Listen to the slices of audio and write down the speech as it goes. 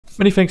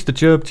Many thanks to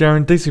Jerb,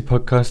 Jaren, DayZ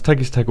Podcast,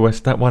 Taggy's Tag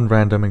West, That One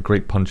Random, and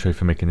Great Poncho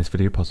for making this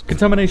video possible.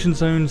 Contamination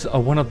zones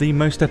are one of the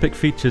most epic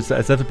features that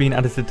has ever been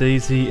added to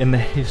DayZ in the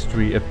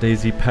history of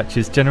DayZ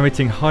patches,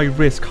 generating high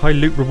risk, high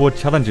loot reward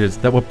challenges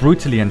that will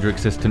brutally end your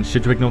existence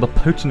should you ignore the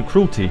potent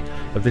cruelty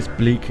of this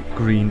bleak,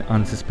 green,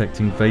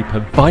 unsuspecting vapor,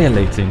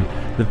 violating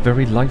the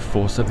very life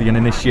force of the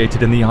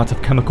uninitiated in the art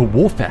of chemical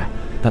warfare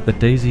that the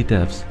DayZ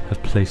devs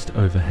have placed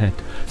overhead.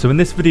 So in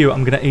this video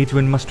I'm going to aid you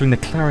in mustering the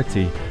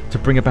clarity to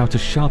bring about a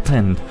sharp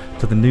end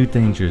to the new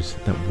dangers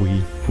that we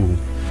all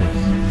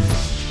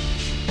face.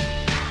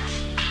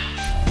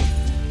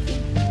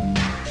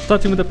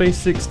 Starting with the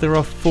basics, there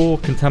are 4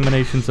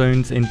 contamination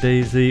zones in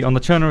DayZ. On the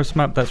Chernobyl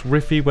map, that's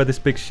Riffy, where this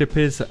big ship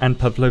is, and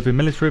Pavlova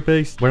military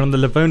base, where on the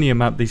Livonia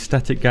map, these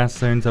static gas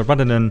zones are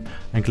Radanen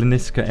and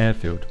Gliniska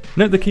airfield.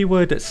 Note the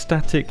keyword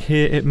static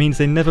here, it means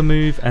they never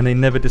move and they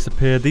never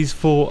disappear. These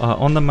 4 are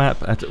on the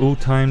map at all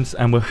times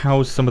and will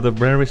house some of the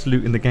rarest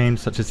loot in the game,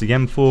 such as the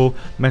M4,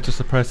 metal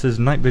suppressors,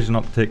 night vision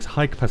optics,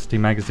 high capacity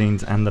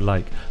magazines, and the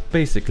like.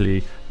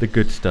 Basically, the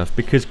good stuff,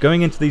 because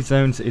going into these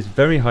zones is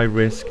very high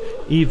risk.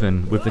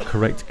 Even with the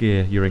correct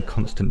gear, you're in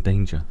constant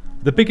danger.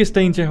 The biggest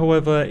danger,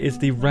 however, is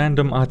the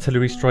random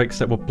artillery strikes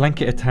that will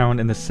blanket a town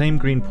in the same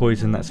green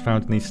poison that's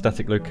found in these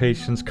static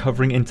locations,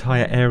 covering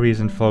entire areas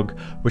in fog,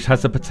 which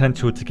has the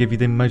potential to give you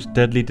the most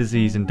deadly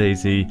disease in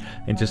DayZ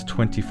in just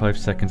 25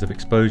 seconds of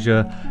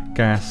exposure,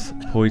 gas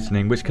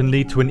poisoning, which can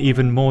lead to an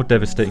even more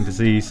devastating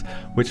disease,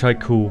 which I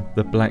call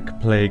the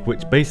Black Plague,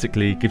 which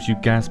basically gives you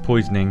gas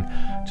poisoning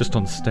just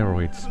on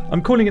steroids.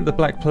 I'm calling it the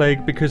Black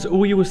Plague because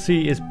all you will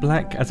see is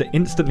black, as it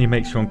instantly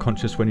makes you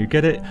unconscious when you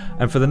get it,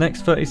 and for the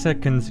next 30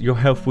 seconds your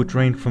health will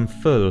drain from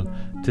full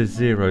to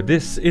 0.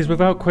 This is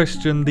without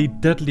question the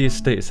deadliest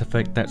status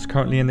effect that's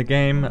currently in the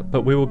game,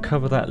 but we will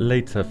cover that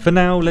later. For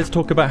now, let's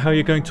talk about how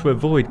you're going to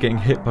avoid getting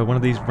hit by one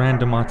of these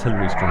random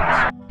artillery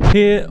strikes.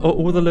 Here are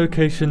all the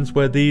locations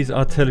where these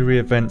artillery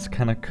events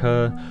can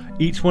occur.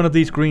 Each one of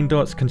these green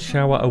dots can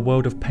shower a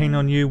world of pain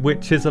on you,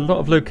 which is a lot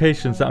of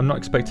locations that I'm not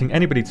expecting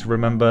anybody to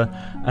remember,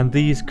 and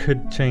these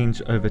could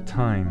change over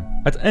time.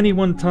 At any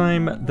one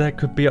time, there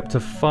could be up to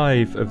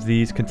 5 of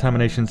these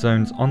contamination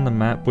zones on the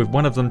map, with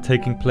one of them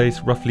taking place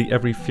roughly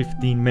every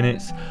 15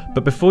 minutes.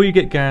 But before you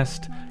get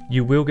gassed,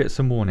 you will get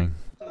some warning.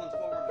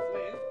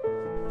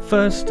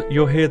 First,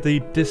 you'll hear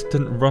the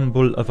distant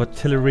rumble of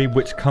artillery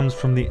which comes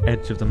from the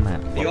edge of the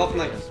map.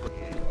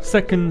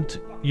 Second,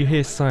 you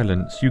hear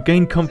silence. You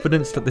gain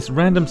confidence that this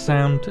random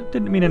sound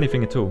didn't mean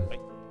anything at all.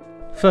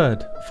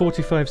 Third,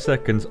 45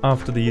 seconds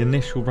after the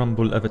initial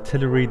rumble of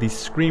artillery, the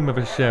scream of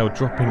a shell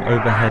dropping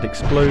overhead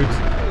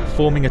explodes,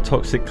 forming a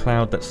toxic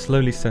cloud that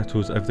slowly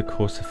settles over the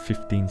course of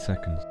 15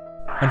 seconds.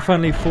 And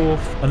finally,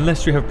 fourth,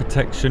 unless you have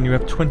protection, you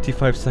have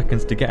 25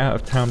 seconds to get out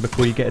of town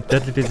before you get a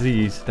deadly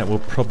disease that will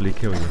probably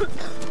kill you.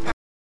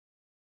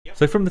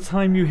 So from the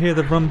time you hear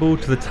the rumble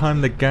to the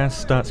time the gas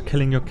starts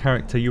killing your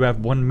character, you have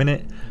 1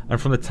 minute, and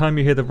from the time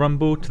you hear the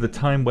rumble to the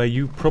time where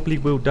you probably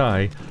will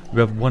die, you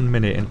have 1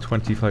 minute and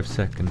 25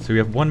 seconds. So you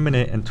have 1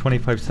 minute and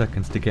 25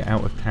 seconds to get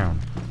out of town.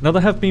 Now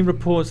there have been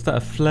reports that a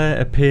flare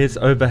appears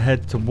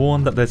overhead to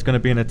warn that there's going to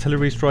be an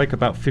artillery strike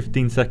about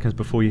 15 seconds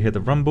before you hear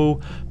the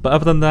rumble, but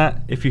other than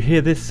that, if you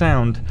hear this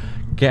sound,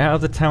 get out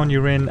of the town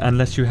you're in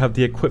unless you have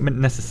the equipment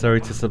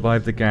necessary to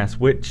survive the gas,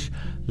 which,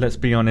 let's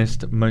be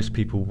honest, most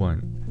people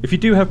won't. If you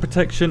do have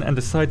protection and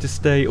decide to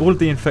stay, all of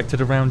the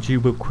infected around you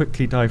will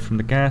quickly die from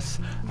the gas,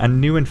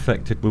 and new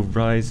infected will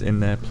rise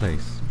in their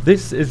place.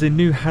 This is a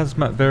new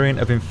hazmat variant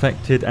of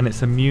infected, and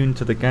it's immune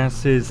to the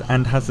gases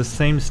and has the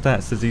same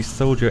stats as the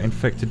soldier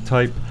infected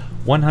type,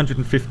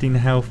 115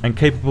 health, and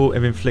capable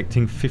of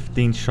inflicting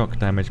 15 shock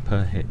damage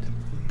per hit.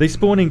 They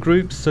spawn in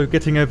groups, so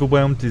getting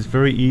overwhelmed is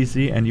very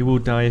easy and you will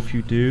die if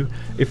you do.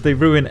 If they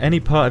ruin any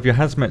part of your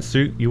hazmat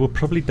suit, you will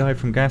probably die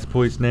from gas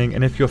poisoning,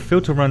 and if your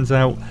filter runs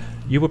out,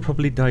 you will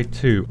probably die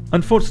too.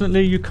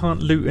 Unfortunately, you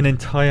can't loot an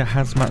entire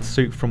hazmat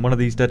suit from one of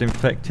these dead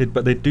infected,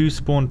 but they do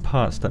spawn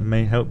parts that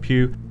may help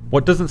you.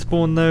 What doesn't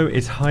spawn though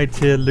is high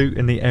tier loot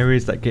in the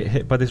areas that get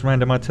hit by this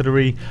random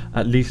artillery,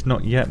 at least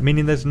not yet,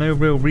 meaning there's no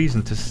real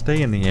reason to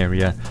stay in the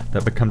area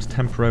that becomes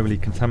temporarily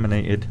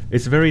contaminated.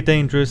 It's very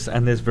dangerous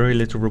and there's very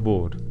little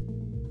reward.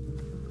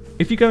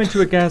 If you go into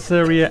a gas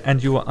area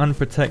and you are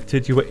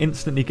unprotected, you will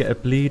instantly get a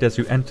bleed as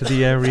you enter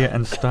the area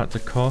and start to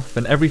cough,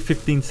 and every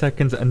 15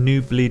 seconds a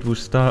new bleed will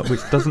start, which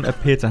doesn't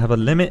appear to have a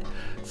limit,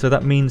 so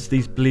that means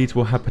these bleeds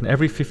will happen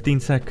every 15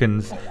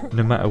 seconds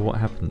no matter what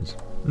happens.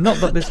 Not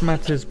that this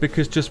matters,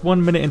 because just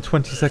 1 minute and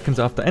 20 seconds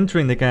after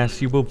entering the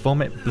gas you will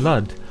vomit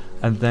blood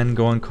and then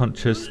go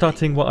unconscious,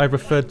 starting what I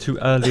referred to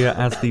earlier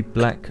as the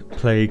Black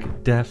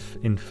Plague, death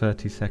in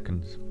 30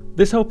 seconds.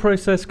 This whole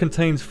process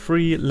contains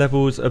 3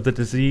 levels of the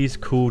disease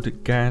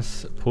called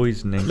gas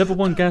poisoning. Level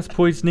 1 gas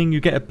poisoning, you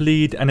get a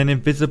bleed and an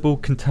invisible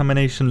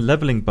contamination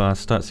leveling bar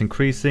starts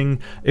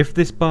increasing. If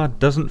this bar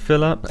doesn't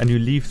fill up and you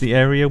leave the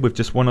area with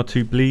just 1 or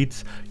 2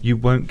 bleeds, you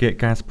won't get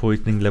gas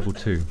poisoning level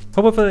 2.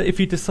 However, if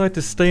you decide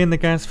to stay in the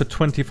gas for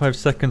 25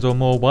 seconds or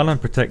more while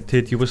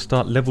unprotected, you will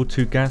start level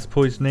 2 gas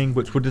poisoning,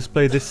 which will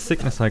display this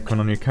sickness icon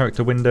on your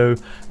character window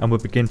and will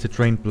begin to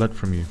drain blood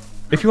from you.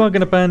 If you are going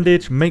to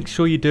bandage, make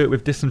sure you do it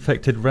with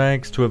disinfected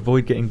rags to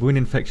avoid getting wound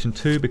infection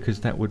too, because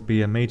that would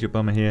be a major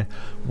bummer here,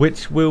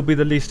 which will be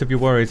the least of your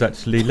worries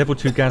actually. Level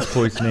 2 gas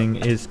poisoning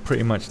is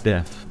pretty much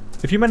death.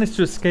 If you manage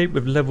to escape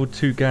with level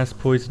 2 gas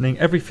poisoning,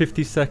 every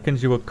 50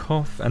 seconds you will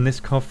cough, and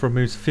this cough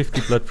removes 50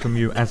 blood from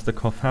you as the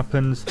cough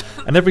happens,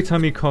 and every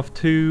time you cough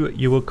too,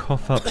 you will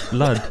cough up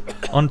blood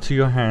onto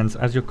your hands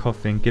as you're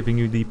coughing, giving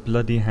you the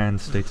bloody hand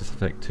status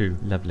effect too.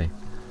 Lovely.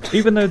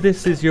 Even though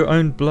this is your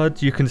own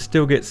blood, you can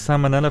still get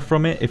salmonella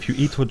from it if you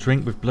eat or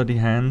drink with bloody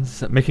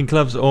hands, making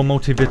gloves or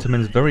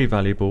multivitamins very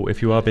valuable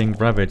if you are being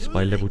ravaged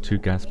by level 2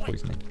 gas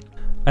poisoning.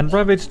 And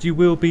ravaged you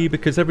will be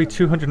because every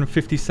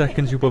 250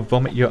 seconds you will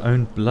vomit your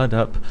own blood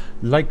up,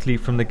 likely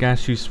from the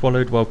gas you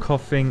swallowed while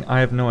coughing. I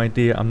have no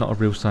idea, I'm not a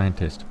real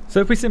scientist. So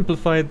if we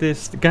simplify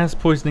this, gas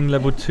poisoning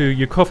level 2,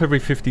 you cough every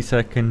 50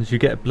 seconds, you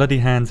get bloody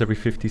hands every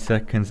 50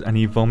 seconds, and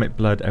you vomit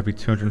blood every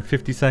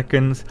 250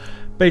 seconds.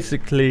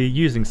 Basically,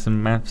 using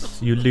some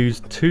maths, you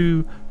lose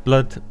 2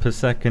 blood per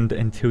second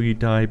until you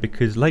die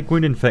because, like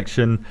wound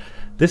infection,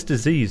 this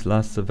disease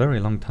lasts a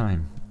very long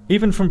time.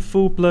 Even from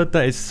full blood,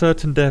 that is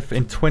certain death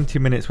in 20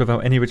 minutes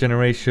without any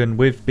regeneration,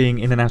 with being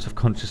in and out of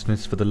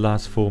consciousness for the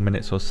last 4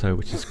 minutes or so,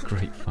 which is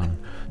great fun.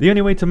 The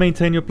only way to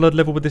maintain your blood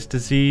level with this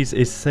disease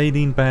is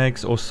saline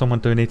bags or someone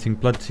donating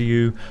blood to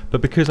you,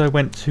 but because I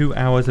went 2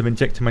 hours of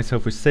injecting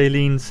myself with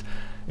salines,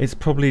 it's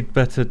probably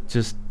better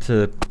just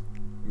to...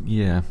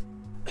 yeah.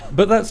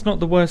 But that's not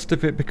the worst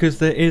of it, because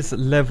there is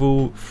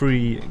level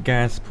 3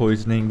 gas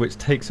poisoning, which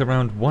takes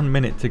around 1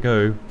 minute to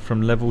go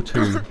from level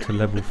 2 to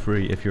level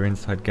 3 if you're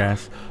inside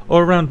gas,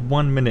 or around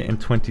 1 minute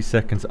and 20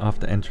 seconds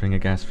after entering a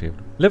gas field.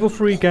 Level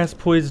 3 gas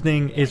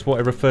poisoning is what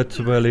I referred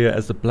to earlier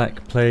as the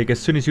Black Plague. As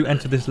soon as you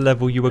enter this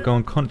level, you will go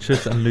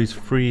unconscious and lose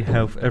 3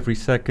 health every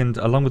second,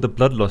 along with the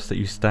blood loss that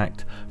you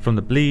stacked from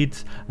the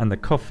bleeds and the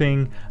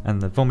coughing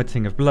and the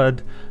vomiting of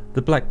blood.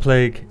 The Black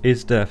Plague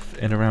is death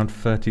in around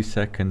 30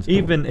 seconds.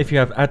 Even if you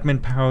have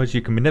admin powers, you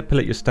can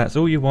manipulate your stats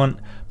all you want,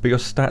 but your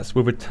stats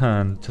will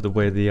return to the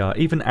way they are.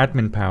 Even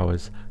admin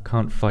powers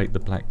can't fight the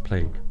Black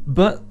Plague.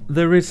 But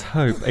there is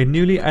hope. A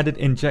newly added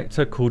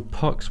injector called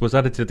PO-X was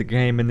added to the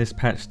game in this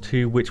patch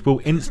 2, which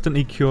will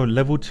instantly cure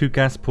level 2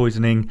 gas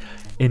poisoning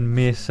in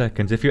mere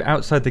seconds. If you're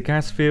outside the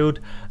gas field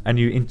and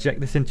you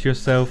inject this into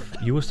yourself,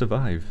 you will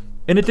survive.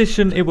 In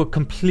addition, it will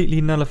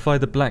completely nullify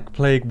the Black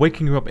Plague,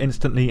 waking you up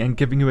instantly and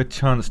giving you a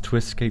chance to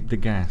escape the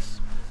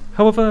gas.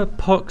 However,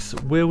 PO-X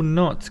will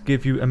not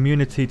give you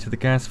immunity to the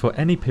gas for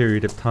any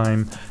period of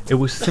time. It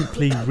will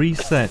simply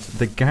reset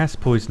the gas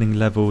poisoning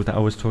level that I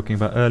was talking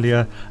about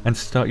earlier and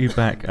start you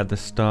back at the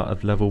start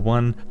of level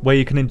 1, where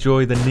you can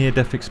enjoy the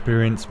near-death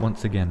experience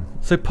once again.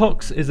 So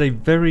PO-X is a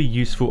very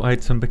useful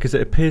item because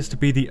it appears to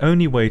be the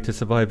only way to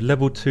survive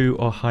level 2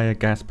 or higher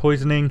gas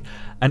poisoning,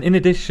 and in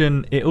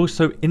addition, it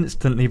also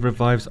instantly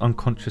revives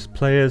unconscious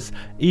players.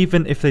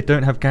 Even if they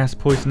don't have gas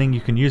poisoning,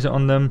 you can use it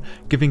on them,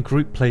 giving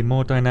group play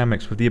more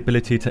dynamics with the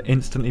ability to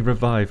instantly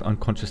revive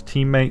unconscious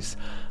teammates,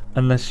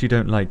 unless you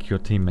don't like your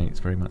teammates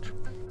very much.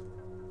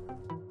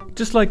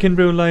 Just like in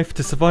real life,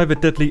 to survive a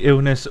deadly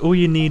illness, all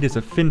you need is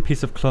a thin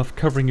piece of cloth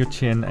covering your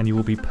chin and you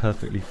will be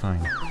perfectly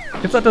fine.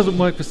 If that doesn't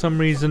work for some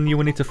reason, you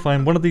will need to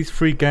find one of these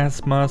 3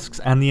 gas masks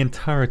and the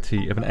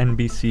entirety of an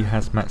NBC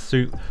hazmat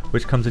suit,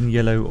 which comes in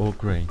yellow or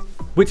grey.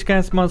 Which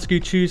gas mask you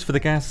choose for the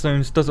gas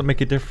zones doesn't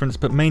make a difference,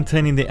 but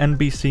maintaining the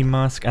NBC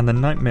mask and the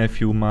Nightmare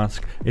Fuel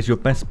mask is your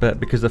best bet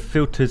because the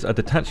filters are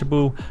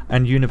detachable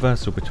and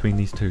universal between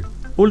these two.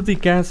 All of the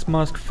gas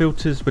mask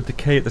filters would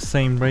decay at the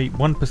same rate,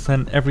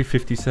 1% every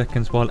 50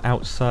 seconds while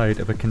outside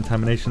of a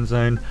contamination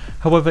zone.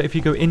 However, if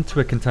you go into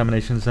a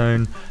contamination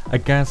zone, a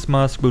gas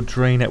mask will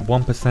drain at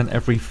 1%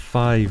 every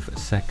 5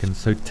 seconds,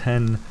 so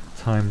 10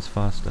 times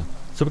faster.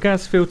 So a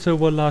gas filter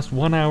will last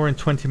 1 hour and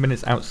 20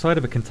 minutes outside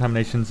of a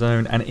contamination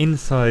zone and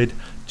inside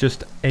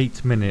just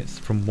 8 minutes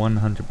from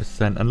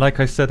 100%. And like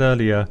I said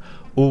earlier,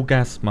 all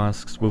gas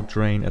masks will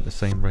drain at the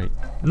same rate.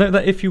 Note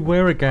that if you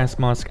wear a gas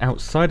mask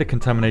outside a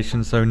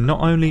contamination zone,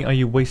 not only are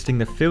you wasting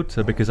the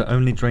filter because it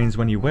only drains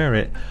when you wear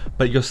it,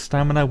 but your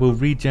stamina will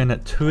regen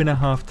at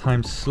 2.5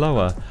 times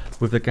slower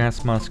with the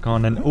gas mask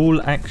on, and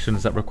all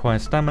actions that require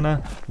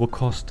stamina will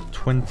cost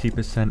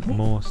 20%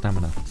 more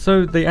stamina.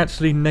 So they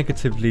actually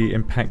negatively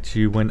impact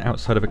you when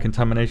outside of a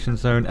contamination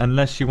zone,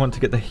 unless you want to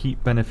get the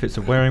heat benefits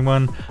of wearing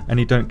one and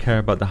you don't care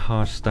about the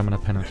harsh stamina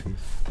penalties.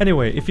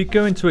 Anyway, if you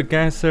go into a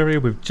gas area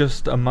with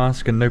just a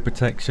mask and no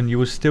protection, you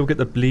will still get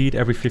the bleed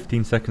every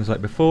 15 seconds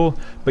like before,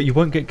 but you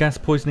won't get gas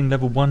poisoning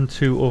level 1,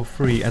 2 or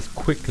 3 as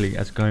quickly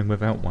as going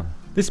without one.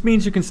 This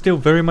means you can still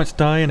very much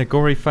die in a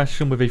gory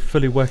fashion with a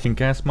fully working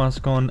gas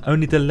mask on,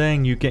 only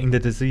delaying you getting the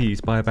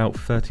disease by about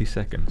 30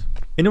 seconds.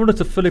 In order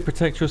to fully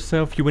protect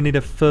yourself, you will need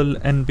a full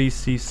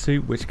NBC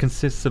suit, which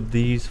consists of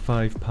these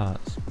 5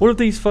 parts. All of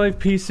these 5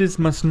 pieces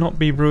must not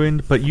be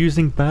ruined, but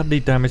using badly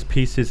damaged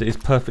pieces is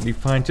perfectly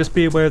fine. Just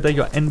be aware that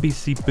your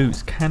NBC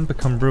boots can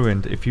become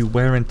ruined if you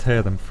wear and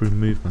tear them through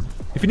movement.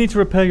 If you need to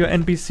repair your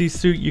NBC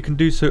suit, you can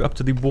do so up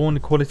to the worn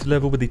quality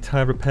level with the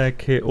tire repair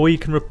kit, or you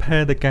can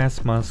repair the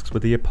gas masks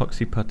with the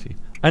epoxy putty.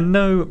 And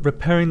no,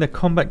 repairing the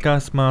combat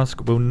gas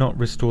mask will not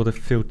restore the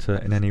filter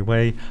in any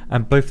way,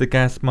 and both the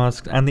gas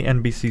mask and the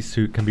NBC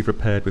suit can be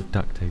repaired with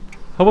duct tape.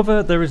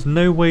 However, there is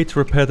no way to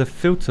repair the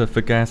filter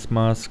for gas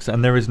masks,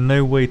 and there is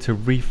no way to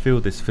refill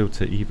this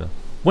filter either.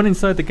 When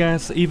inside the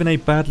gas, even a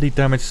badly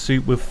damaged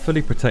suit will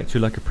fully protect you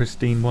like a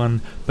pristine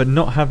one, but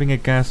not having a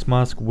gas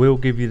mask will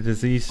give you the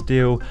disease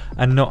still,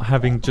 and not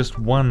having just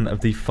one of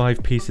the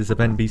 5 pieces of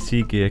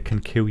NBC gear can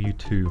kill you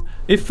too.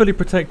 If fully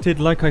protected,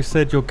 like I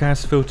said, your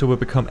gas filter will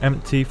become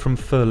empty from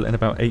full in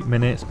about 8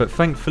 minutes, but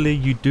thankfully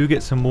you do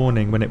get some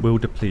warning when it will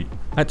deplete.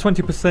 At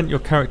 20%, your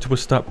character will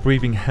start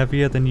breathing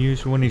heavier than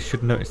usual, and you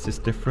should notice this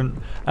different.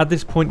 At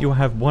this point, you'll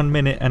have 1.5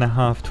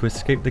 minutes to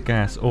escape the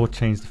gas or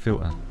change the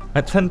filter.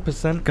 At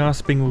 10%,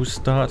 gasping will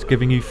start,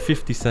 giving you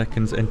 50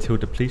 seconds until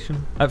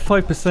depletion. At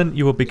 5%,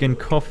 you will begin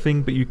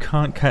coughing, but you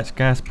can't catch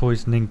gas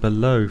poisoning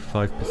below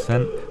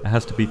 5%. It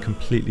has to be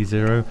completely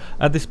zero.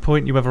 At this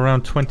point, you have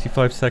around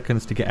 25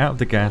 seconds to get out of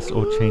the gas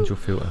or change your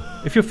filter.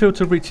 If your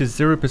filter reaches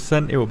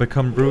 0%, it will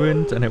become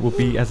ruined, and it will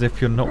be as if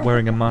you're not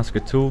wearing a mask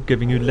at all,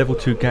 giving you level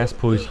 2 gas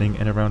poisoning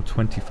in around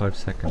 25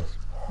 seconds.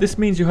 This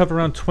means you have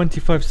around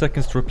 25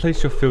 seconds to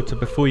replace your filter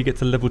before you get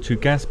to level 2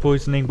 gas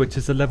poisoning, which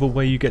is the level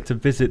where you get to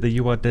visit the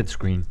 "You Are Dead"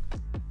 screen.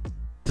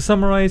 To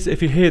summarize,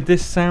 if you hear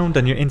this sound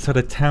and you're inside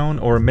a town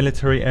or a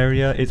military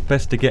area, it's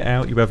best to get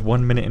out. You have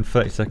 1 minute and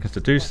 30 seconds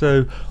to do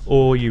so,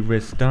 or you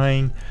risk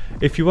dying.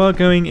 If you are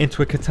going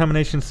into a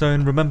contamination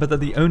zone, remember that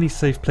the only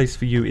safe place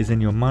for you is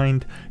in your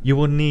mind. You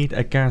will need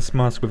a gas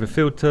mask with a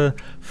filter,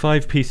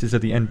 5 pieces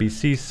of the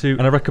NBC suit,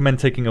 and I recommend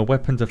taking a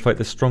weapon to fight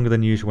the stronger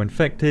than usual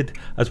infected,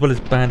 as well as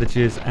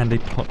bandages and a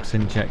PO-X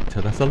injector.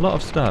 That's a lot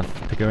of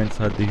stuff to go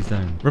inside these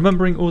zones.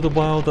 Remembering all the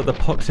while that the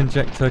PO-X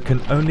injector can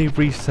only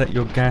reset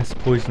your gas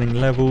poisoning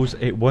levels.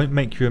 It won't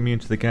make you immune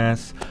to the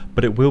gas,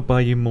 but it will buy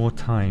you more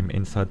time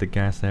inside the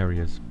gas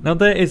areas. Now,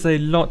 there is a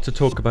lot to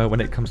talk about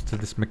when it comes to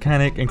this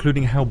mechanic,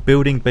 including how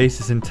building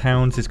bases in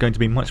towns is going to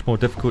be much more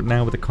difficult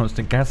now with the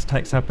constant gas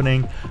attacks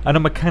happening, and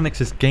our mechanics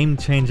is game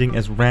changing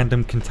as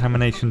random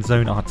contamination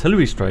zone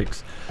artillery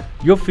strikes.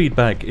 Your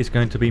feedback is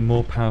going to be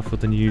more powerful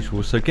than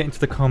usual, so get into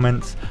the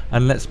comments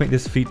and let's make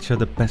this feature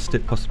the best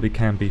it possibly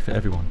can be for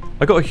everyone.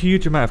 I got a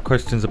huge amount of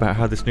questions about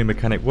how this new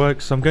mechanic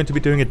works, so I'm going to be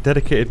doing a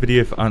dedicated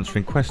video for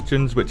answering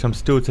questions, which I'm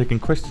still taking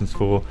questions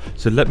for,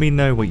 so let me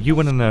know what you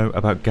want to know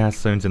about gas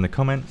zones in the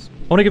comments.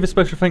 I want to give a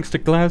special thanks to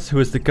Glaz, who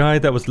is the guy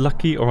that was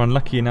lucky or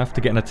unlucky enough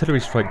to get an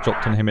artillery strike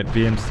dropped on him at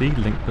VMC,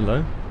 link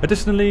below.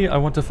 Additionally, I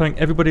want to thank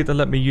everybody that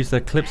let me use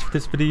their clips for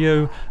this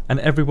video,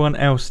 and everyone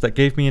else that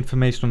gave me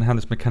information on how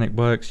this mechanic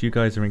works. You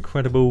guys are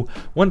incredible.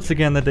 Once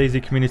again, the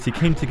DayZ community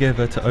came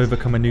together to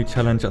overcome a new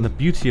challenge, and the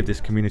beauty of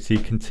this community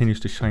continues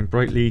to shine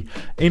brightly.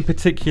 In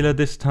particular,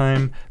 this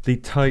time, the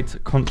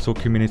tight console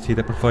community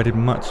that provided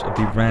much of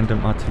the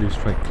random artillery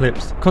strike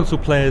clips. Console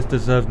players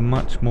deserve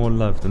much more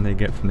love than they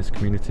get from this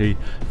community.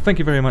 Thank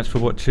you very much for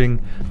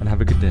watching, and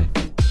have a good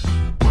day.